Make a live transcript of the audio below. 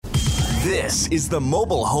This is the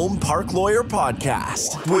Mobile Home Park Lawyer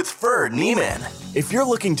Podcast with Ferd Niemann. If you're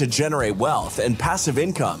looking to generate wealth and passive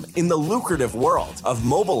income in the lucrative world of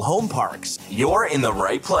mobile home parks, you're in the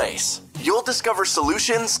right place. You'll discover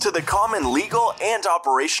solutions to the common legal and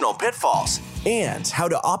operational pitfalls and how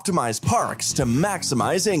to optimize parks to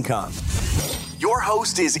maximize income. Your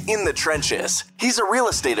host is in the trenches. He's a real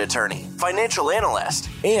estate attorney, financial analyst,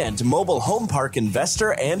 and mobile home park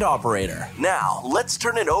investor and operator. Now, let's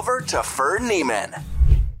turn it over to Ferd Niemann.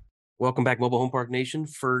 Welcome back, Mobile Home Park Nation.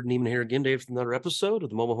 Ferd Niemann here again today with another episode of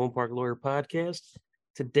the Mobile Home Park Lawyer Podcast.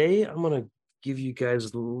 Today, I'm going to give you guys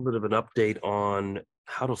a little bit of an update on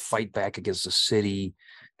how to fight back against a city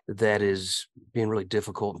that is being really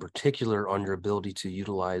difficult, in particular on your ability to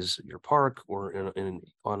utilize your park or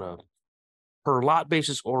on a per lot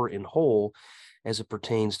basis or in whole as it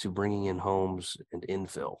pertains to bringing in homes and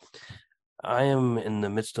infill. I am in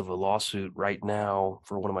the midst of a lawsuit right now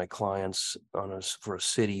for one of my clients for a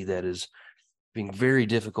city that is being very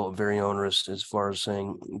difficult and very onerous as far as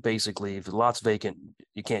saying, basically, if the lot's vacant,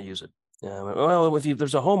 you can't use it. Well, if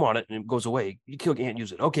there's a home on it and it goes away, you can't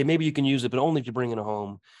use it. Okay, maybe you can use it, but only if you bring in a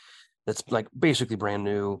home that's like basically brand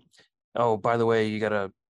new. Oh, by the way, you got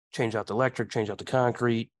to change out the electric, change out the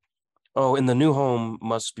concrete. Oh, and the new home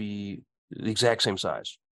must be the exact same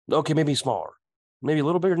size. Okay, maybe smaller, maybe a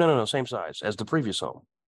little bigger. No, same size as the previous home.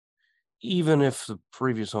 Even if the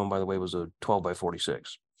previous home, by the way, was a 12 by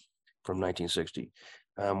 46 from 1960,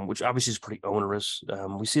 which obviously is pretty onerous.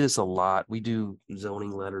 We see this a lot. We do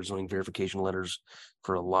zoning verification letters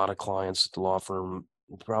for a lot of clients at the law firm.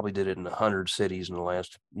 We probably did it in 100 cities in the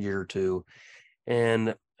last year or two.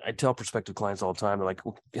 And I tell prospective clients all the time, they're like,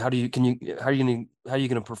 well, how are you going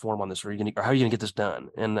to perform on this? Or how are you going to get this done?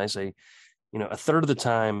 And I say, a third of the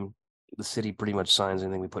time, the city pretty much signs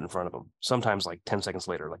anything we put in front of them. Sometimes like 10 seconds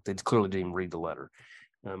later, like they clearly didn't even read the letter.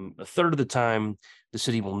 A third of the time, the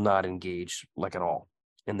city will not engage like at all.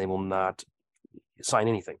 And they will not sign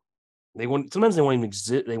anything. Sometimes they won't even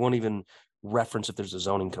exist. They won't even reference if there's a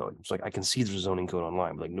zoning code. It's like, I can see there's a zoning code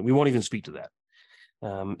online. Like, we won't even speak to that.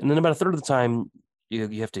 And then about a third of the time,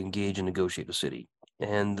 you have to engage and negotiate with the city.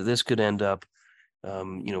 And this could end up,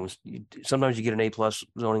 sometimes you get an A+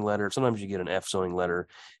 zoning letter, sometimes you get an F zoning letter.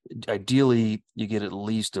 Ideally, you get at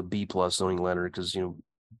least a B+ zoning letter because,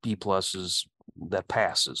 B+ is that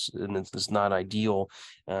passes, and it's not ideal.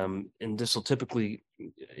 And this will typically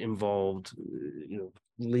involve,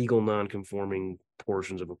 legal non-conforming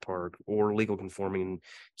portions of a park or legal conforming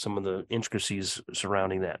some of the intricacies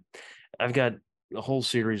surrounding that. I've got a whole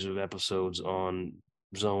series of episodes on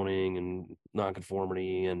zoning and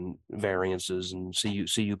nonconformity and variances and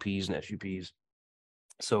CUPs and SUPs.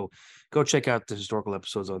 So go check out the historical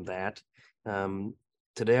episodes on that.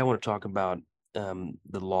 Today I want to talk about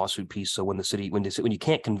the lawsuit piece. So when you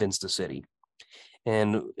can't convince the city,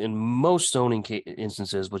 and in most zoning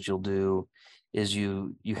instances, what you'll do is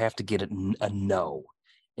you have to get a no.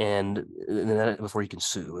 And that before you can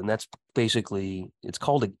sue. And that's basically, it's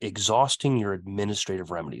called exhausting your administrative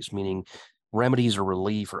remedies, meaning remedies or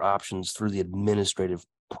relief or options through the administrative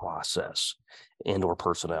process and or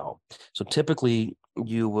personnel. So typically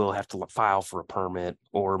you will have to file for a permit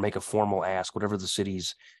or make a formal ask, whatever the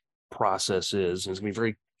city's process is. And it's going to be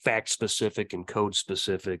very fact specific and code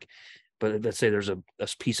specific. But let's say there's a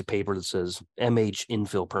piece of paper that says MH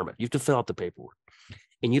infill permit. You have to fill out the paperwork.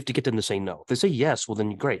 And you have to get them to say no. If they say yes, well,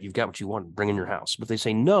 then great. You've got what you want. Bring in your house. But if they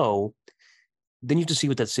say no, then you have to see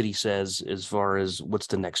what that city says as far as what's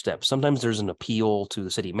the next step. Sometimes there's an appeal to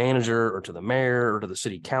the city manager or to the mayor or to the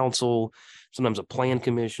city council, sometimes a plan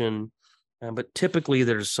commission. But typically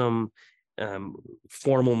there's some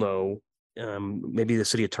formal no. Maybe the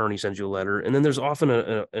city attorney sends you a letter. And then there's often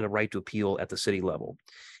a right to appeal at the city level.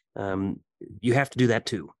 You have to do that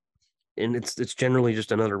too. And it's generally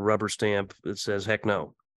just another rubber stamp that says, heck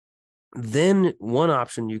no. Then one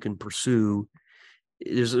option you can pursue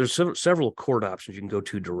is there's several court options you can go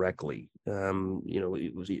to directly,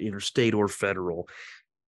 it was either state or federal.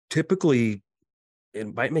 Typically,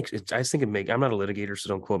 I'm not a litigator, so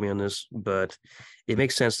don't quote me on this, but it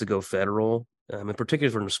makes sense to go federal, in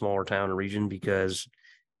particular from a smaller town or region, because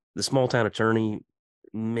the small town attorney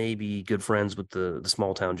may be good friends with the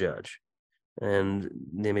small town judge. And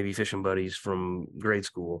they may be fishing buddies from grade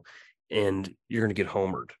school, and you're going to get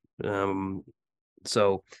homered.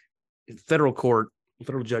 So federal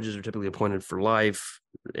judges are typically appointed for life,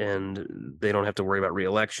 and they don't have to worry about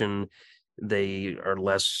reelection. They are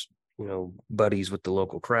less, buddies with the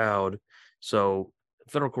local crowd. So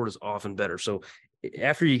federal court is often better. So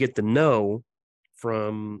after you get the no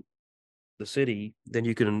from the city, then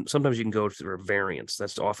sometimes you can go through a variance.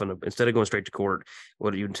 That's often instead of going straight to court,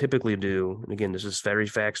 what you typically do, and again, this is very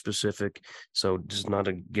fact specific, so this is not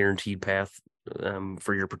a guaranteed path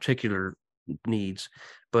for your particular needs,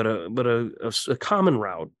 but a common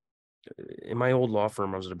route. In my old law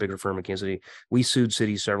firm, I was at a bigger firm in Kansas City. We sued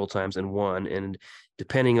cities several times and won, and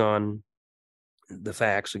depending on the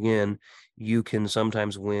facts, again, you can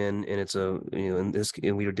sometimes win, and it's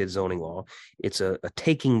and we did zoning law. It's a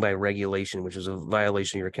taking by regulation, which is a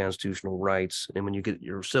violation of your constitutional rights. And when you get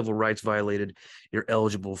your civil rights violated, you're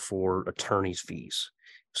eligible for attorney's fees.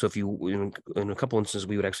 So if you, in a couple instances,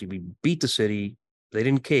 we would actually beat the city. They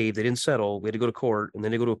didn't cave, they didn't settle. We had to go to court, and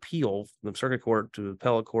then they go to appeal from the circuit court to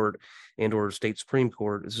appellate court and or state Supreme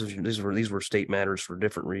Court. These were state matters for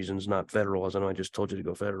different reasons, not federal, as I know I just told you to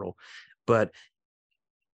go federal. But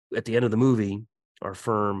at the end of the movie, our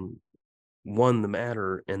firm won the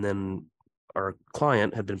matter, and then our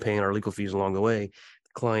client had been paying our legal fees along the way.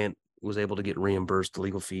 The client was able to get reimbursed the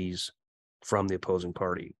legal fees from the opposing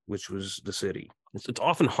party, which was the city. It's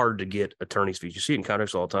often hard to get attorney's fees. You see it in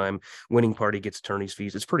contracts all the time. Winning party gets attorney's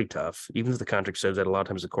fees. It's pretty tough. Even if the contract says that, a lot of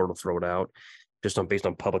times the court will throw it out just based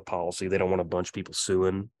on public policy. They don't want a bunch of people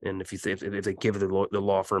suing. And if they give the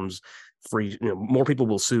law firms free, more people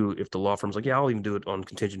will sue if the law firm's like, yeah, I'll even do it on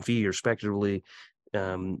contingent fee or speculatively.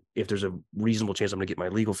 If there's a reasonable chance I'm going to get my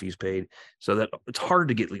legal fees paid. So that it's hard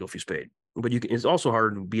to get legal fees paid, but it's also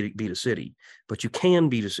hard to beat a city, but you can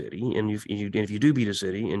beat a city. And if you do beat a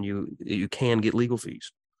city, and you can get legal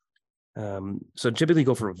fees. So typically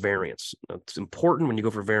go for a variance. It's important when you go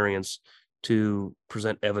for variance to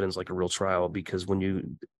present evidence like a real trial, because when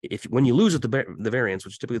you lose at the variance,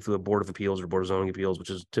 which is typically through a board of appeals or board of zoning appeals, which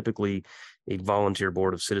is typically a volunteer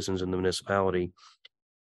board of citizens in the municipality,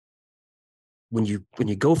 when you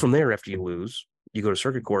go from there after you lose, you go to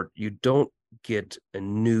circuit court, you don't get a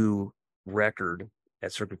new record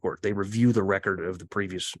at circuit court. They review the record of the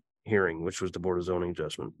previous hearing, which was the board of zoning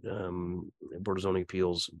adjustment, board of zoning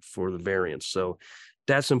appeals for the variance. So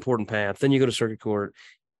that's an important path. Then you go to circuit court.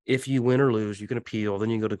 If you win or lose, you can appeal. Then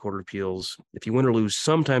you can go to court of appeals. If you win or lose,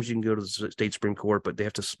 sometimes you can go to the state Supreme Court, but they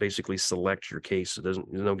have to basically select your case. There's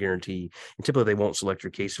no guarantee. And typically they won't select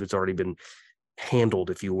your case if it's already been handled,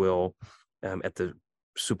 if you will, at the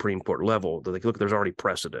Supreme Court level. They're like, look, there's already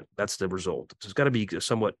precedent. That's the result. So it's got to be a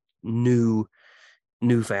somewhat new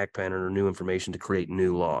fact pattern or new information to create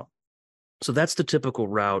new law. So that's the typical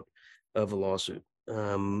route of a lawsuit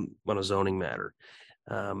on a zoning matter.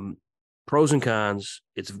 Pros and cons.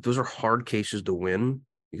 Those are hard cases to win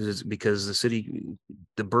because the city,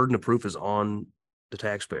 the burden of proof is on the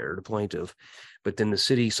taxpayer, the plaintiff, but then the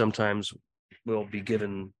city sometimes will be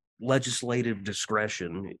given legislative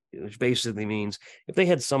discretion, which basically means if they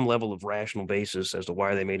had some level of rational basis as to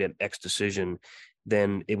why they made an X decision,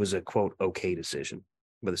 then it was a quote okay decision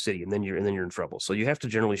by the city, and then you're in trouble. So you have to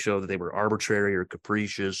generally show that they were arbitrary or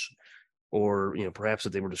capricious, or perhaps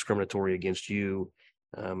that they were discriminatory against you,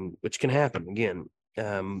 which can happen again.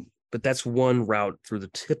 But that's one route through the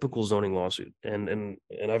typical zoning lawsuit, and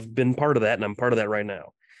I've been part of that, and I'm part of that right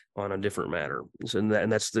now on a different matter. So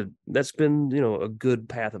that's been a good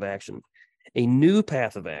path of action. A new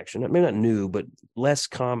path of action, maybe not new, but less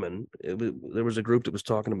common. There was a group that was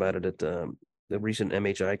talking about it at the recent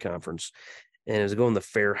MHI conference, and it was going the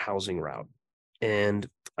fair housing route. And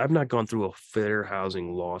I've not gone through a fair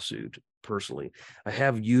housing lawsuit personally. I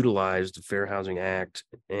have utilized the Fair Housing Act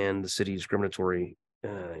and the city discriminatory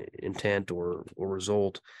intent or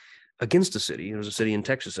result against the city. There was a city in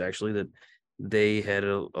Texas actually that they had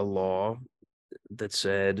a law that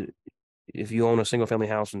said if you own a single family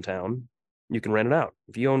house in town, you can rent it out.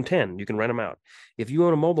 If you own 10, you can rent them out. If you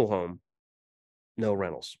own a mobile home, no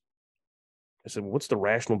rentals. I said, well, what's the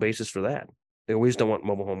rational basis for that? They always don't want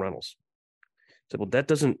mobile home rentals. I said, well, that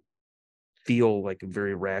doesn't feel like a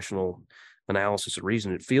very rational analysis or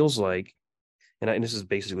reason. It feels like, and this is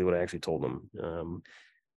basically what I actually told them.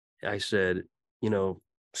 I said,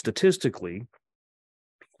 statistically,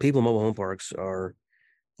 people in mobile home parks are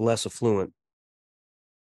less affluent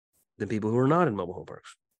than people who are not in mobile home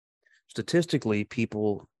parks. Statistically,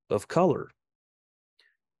 people of color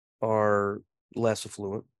are less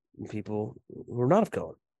affluent than people who are not of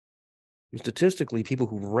color. And statistically, people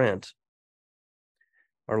who rent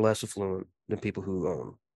are less affluent than people who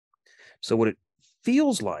own. So what it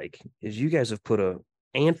feels like is you guys have put a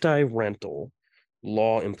anti-rental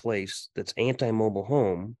law in place that's anti-mobile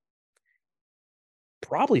home,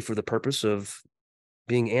 probably for the purpose of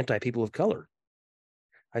being anti-people of color.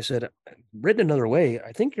 I said, written another way,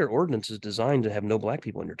 I think your ordinance is designed to have no black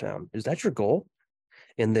people in your town. Is that your goal?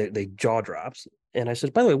 And they jaw drops. And I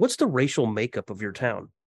said, by the way, what's the racial makeup of your town?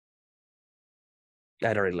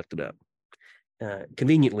 I'd already looked it up.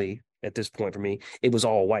 Conveniently, at this point for me, it was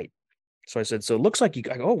all white. So I said, so it looks like you,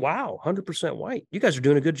 I go, oh, wow, 100% white. You guys are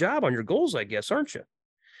doing a good job on your goals, I guess, aren't you?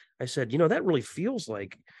 I said, that really feels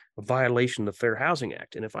like a violation of the Fair Housing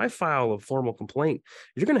Act. And if I file a formal complaint,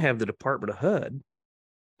 you're going to have the Department of HUD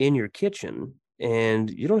in your kitchen, and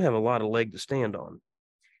you don't have a lot of leg to stand on.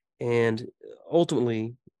 And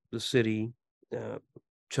ultimately, the city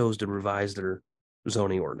chose to revise their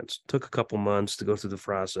zoning ordinance. Took a couple months to go through the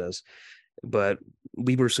process, but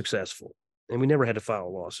we were successful, and we never had to file a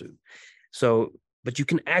lawsuit. So, but you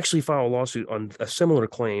can actually file a lawsuit on a similar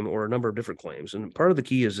claim or a number of different claims. And part of the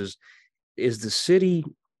key is the city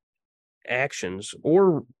actions,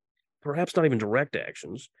 or perhaps not even direct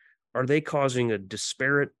actions, are they causing a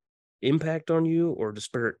disparate impact on you or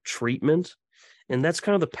disparate treatment? And that's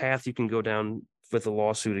kind of the path you can go down with a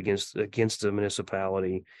lawsuit against a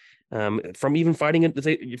municipality, from even fighting it.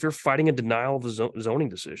 If you're fighting a denial of a zoning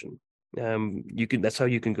decision, that's how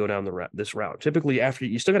you can go down this route. Typically, after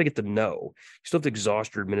you still got to get the no, you still have to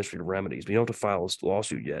exhaust your administrative remedies, but you don't have to file a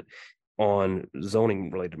lawsuit yet on zoning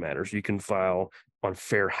related matters. You can file on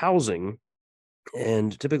fair housing,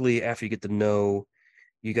 and typically after you get the no,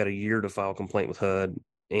 you got a year to file a complaint with HUD,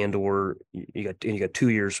 or you got 2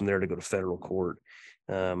 years from there to go to federal court.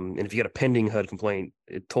 And if you got a pending HUD complaint,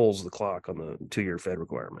 it tolls the clock on the 2-year Fed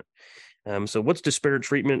requirement. So what's disparate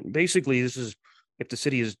treatment? Basically, this is if the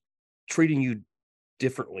city is treating you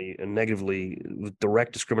differently and negatively with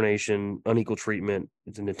direct discrimination, unequal treatment,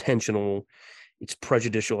 it's an intentional, it's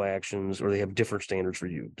prejudicial actions, or they have different standards for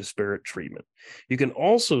you, disparate treatment. You can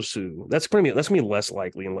also sue. That's going to be less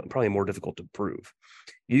likely and probably more difficult to prove.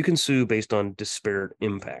 You can sue based on disparate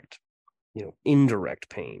impact, indirect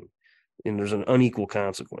pain, and there's an unequal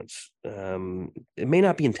consequence. It may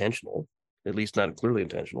not be intentional, at least not clearly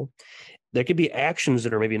intentional. There could be actions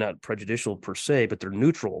that are maybe not prejudicial per se, but they're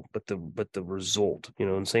neutral. But the result,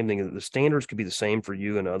 and same thing. The standards could be the same for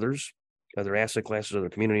you and others, other asset classes, other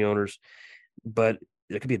community owners, but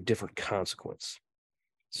there could be a different consequence.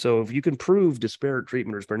 So if you can prove disparate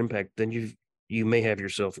treatment or disparate impact, then you may have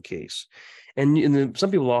yourself a case. And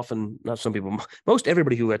some people often, not some people, most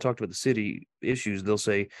everybody who I talked about the city issues, they'll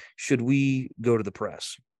say, should we go to the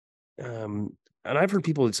press? And I've heard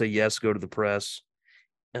people that say, yes, go to the press.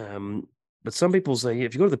 But some people say,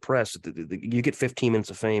 if you go to the press, you get 15 minutes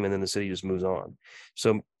of fame and then the city just moves on.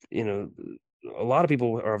 So, a lot of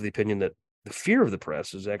people are of the opinion that the fear of the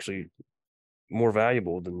press is actually more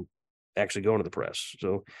valuable than actually going to the press.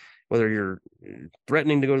 So whether you're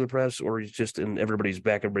threatening to go to the press or it's just in everybody's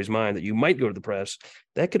mind that you might go to the press,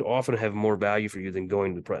 that could often have more value for you than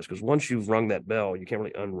going to the press. Because once you've rung that bell, you can't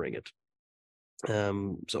really unring it.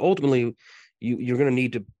 So ultimately, you're going to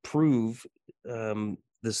need to prove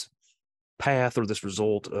this path or this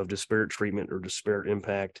result of disparate treatment or disparate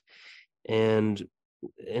impact, and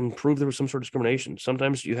prove there was some sort of discrimination.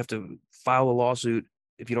 Sometimes you have to file a lawsuit.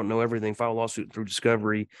 If you don't know everything, file a lawsuit through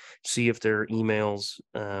discovery, see if there are emails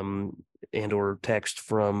and or text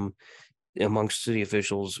from amongst city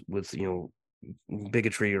officials with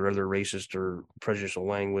bigotry or other racist or prejudicial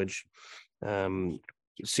language.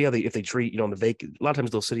 See how if they treat on the vacant. A lot of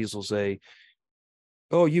times those cities will say,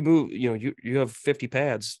 "Oh, you move, you have 50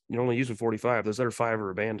 pads, you're only using 45. Those other 5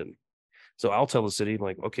 are abandoned." So I'll tell the city,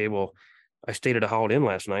 like, okay, well, I stayed at a Holiday Inn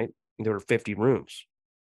last night. There were 50 rooms.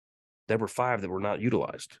 There were 5 that were not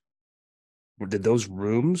utilized. Did those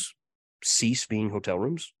rooms cease being hotel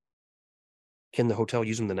rooms? Can the hotel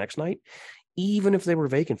use them the next night, even if they were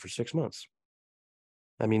vacant for 6 months?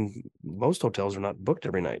 I mean, most hotels are not booked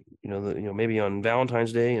every night. Maybe on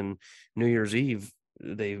Valentine's Day and New Year's Eve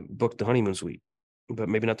they booked the honeymoon suite, but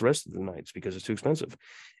maybe not the rest of the nights because it's too expensive.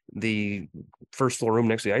 The first floor room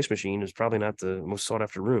next to the ice machine is probably not the most sought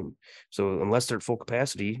after room. So unless they're at full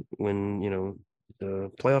capacity when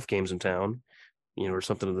the playoff games in town, or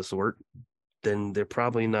something of the sort, then they're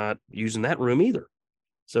probably not using that room either.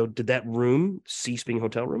 So did that room cease being a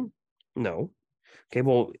hotel room? No. Okay,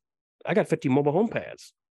 well, I got 50 mobile home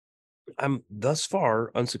pads. I'm thus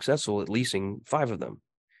far unsuccessful at leasing 5 of them.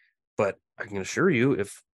 But I can assure you,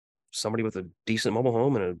 if somebody with a decent mobile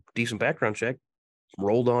home and a decent background check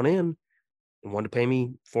rolled on in and wanted to pay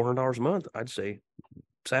me $400 a month, I'd say,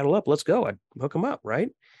 saddle up, let's go. I'd hook them up, right?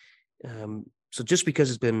 So just because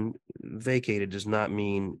it's been vacated does not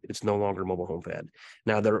mean it's no longer a mobile home pad.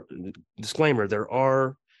 Now, disclaimer, there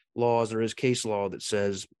are laws, there is case law that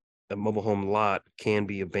says a mobile home lot can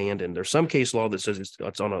be abandoned. There's some case law that says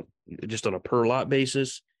it's on a per lot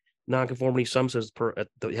basis, nonconformity. Some says it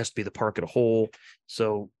has to be the park at a whole.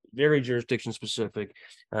 So very jurisdiction specific.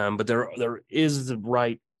 But there is the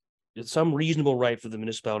right, some reasonable right for the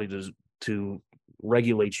municipality to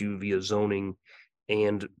regulate you via zoning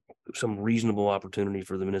and some reasonable opportunity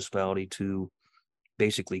for the municipality to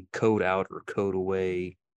basically code out or code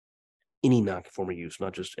away any non-conforming use,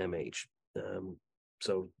 not just MH.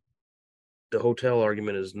 So the hotel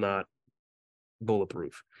argument is not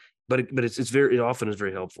bulletproof, but it often is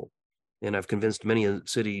very helpful. And I've convinced many a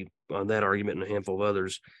city on that argument and a handful of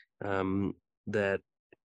others that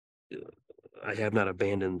I have not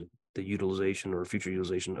abandoned the utilization or future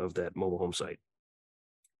utilization of that mobile home site.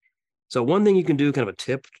 So one thing you can do, kind of a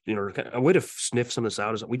tip, a way to sniff some of this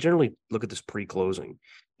out, is we generally look at this pre-closing.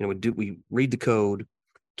 We read the code,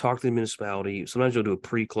 talk to the municipality. Sometimes you'll do a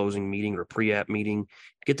pre-closing meeting or a pre-app meeting,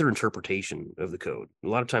 get their interpretation of the code. A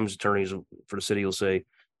lot of times attorneys for the city will say,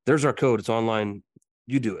 there's our code, it's online,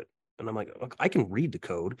 you do it. And I'm like, I can read the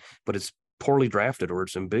code, but it's poorly drafted or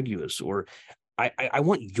it's ambiguous, or I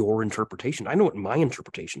want your interpretation. I know what my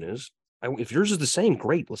interpretation is. If yours is the same,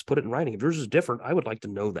 great, let's put it in writing. If yours is different, I would like to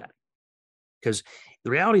know that. Because the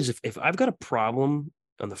reality is, if I've got a problem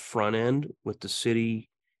on the front end with the city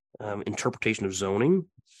interpretation of zoning,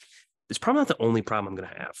 it's probably not the only problem I'm going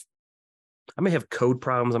to have. I may have code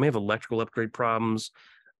problems. I may have electrical upgrade problems.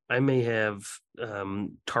 I may have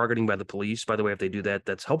targeting by the police. By the way, if they do that,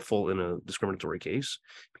 that's helpful in a discriminatory case,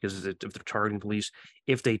 because if they're targeting police,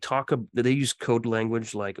 if they they use code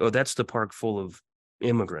language like, oh, that's the park full of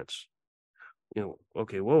immigrants.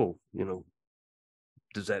 Okay, whoa,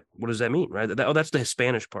 what does that mean, right? That's the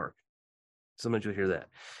Hispanic park. Sometimes you'll hear that.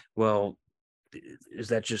 Well, is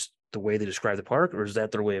that just the way they describe the park, or is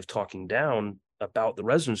that their way of talking down about the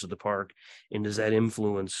residents of the park? And does that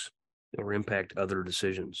influence or impact other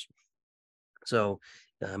decisions? So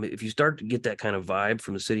if you start to get that kind of vibe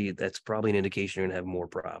from the city, that's probably an indication you're going to have more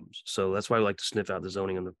problems. So that's why I like to sniff out the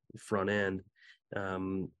zoning on the front end.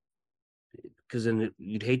 Because then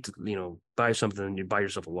you'd hate to, buy something and you buy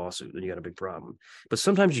yourself a lawsuit, then you got a big problem. But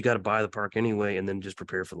sometimes you got to buy the park anyway, and then just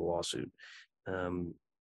prepare for the lawsuit. And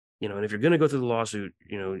if you're going to go through the lawsuit,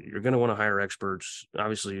 you're going to want to hire experts,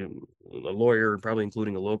 obviously a lawyer, probably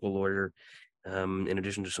including a local lawyer, in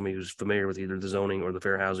addition to somebody who's familiar with either the zoning or the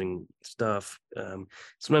fair housing stuff.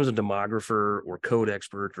 Sometimes a demographer or code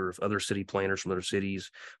expert, or other city planners from other cities,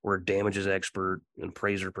 or a damages expert, an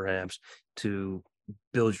appraiser perhaps, to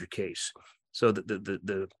build your case. So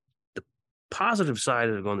the positive side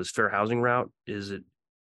of going this fair housing route is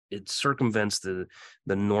it circumvents the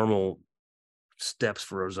normal steps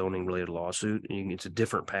for a zoning related lawsuit. It's a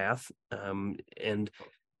different path, and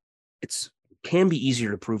can be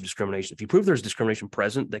easier to prove discrimination. If you prove there's discrimination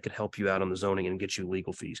present, that could help you out on the zoning and get you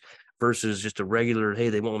legal fees, versus just a regular, hey,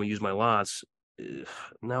 they won't let me use my lots.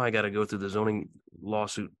 Now I got to go through the zoning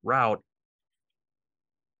lawsuit route.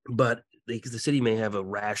 But the city may have a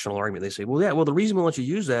rational argument. They say, well, the reason we'll let you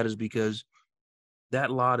use that is because that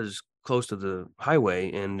lot is close to the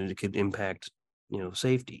highway and it could impact,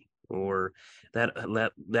 safety, or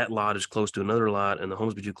that lot is close to another lot and the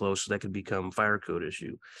homes be too close, so that could become fire code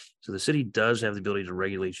issue. So the city does have the ability to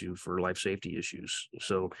regulate you for life safety issues.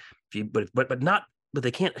 So, but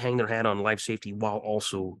they can't hang their hat on life safety while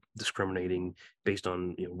also discriminating based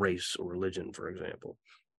on race or religion, for example.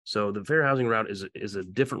 So the fair housing route is a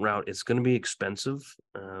different route. It's going to be expensive.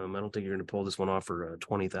 I don't think you're going to pull this one off for a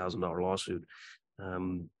 $20,000 lawsuit.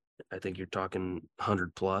 I think you're talking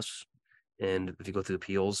 100 plus. And if you go through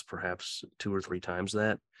appeals, perhaps 2 or 3 times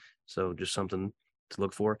that. So just something to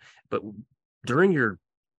look for. But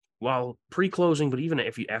while pre-closing, but even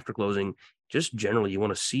after closing, just generally, you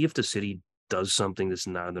want to see if the city does something that's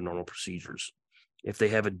not in the normal procedures. If they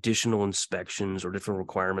have additional inspections or different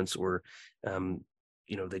requirements, or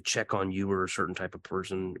they check on you or a certain type of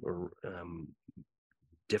person, or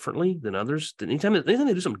differently than others. Anytime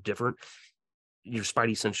they do something different, your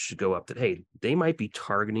spidey sense should go up that, hey, they might be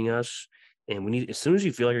targeting us. And as soon as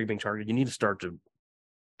you feel like you're being targeted, you need to start to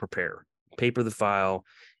prepare, paper the file,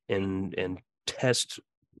 and test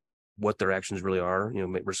what their actions really are.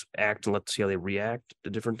 Act and let's see how they react to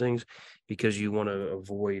different things, because you want to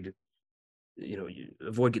avoid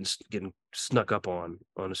getting snuck up on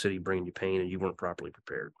a city bringing you pain and you weren't properly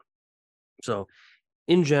prepared. So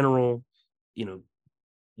in general,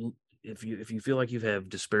 if you feel like you have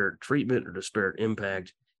disparate treatment or disparate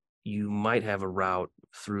impact, you might have a route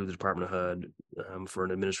through the Department of HUD for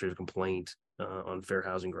an administrative complaint on fair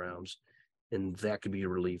housing grounds. And that could be a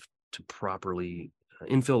relief to properly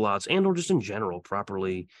infill lots, and or just in general,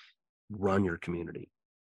 properly run your community.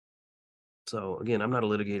 So again, I'm not a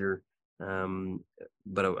litigator,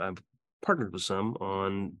 but I've partnered with some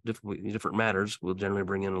on different matters. We'll generally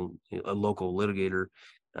bring in a local litigator,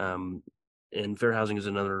 and fair housing is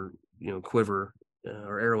another quiver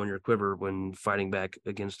or arrow in your quiver when fighting back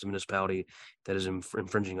against a municipality that is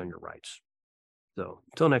infringing on your rights. So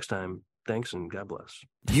until next time, thanks and God bless.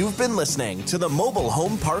 You've been listening to the Mobile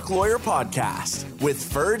Home Park Lawyer Podcast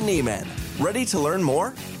with Ferd Niemann. Ready to learn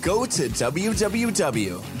more? Go to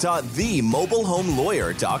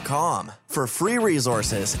www.themobilehomelawyer.com for free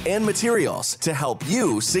resources and materials to help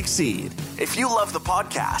you succeed. If you love the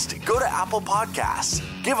podcast, go to Apple Podcasts,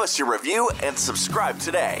 give us your review, and subscribe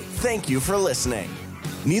today. Thank you for listening.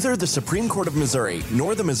 Neither the Supreme Court of Missouri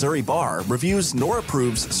nor the Missouri Bar reviews nor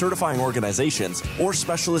approves certifying organizations or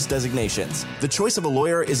specialist designations. The choice of a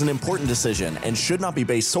lawyer is an important decision and should not be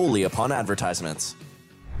based solely upon advertisements.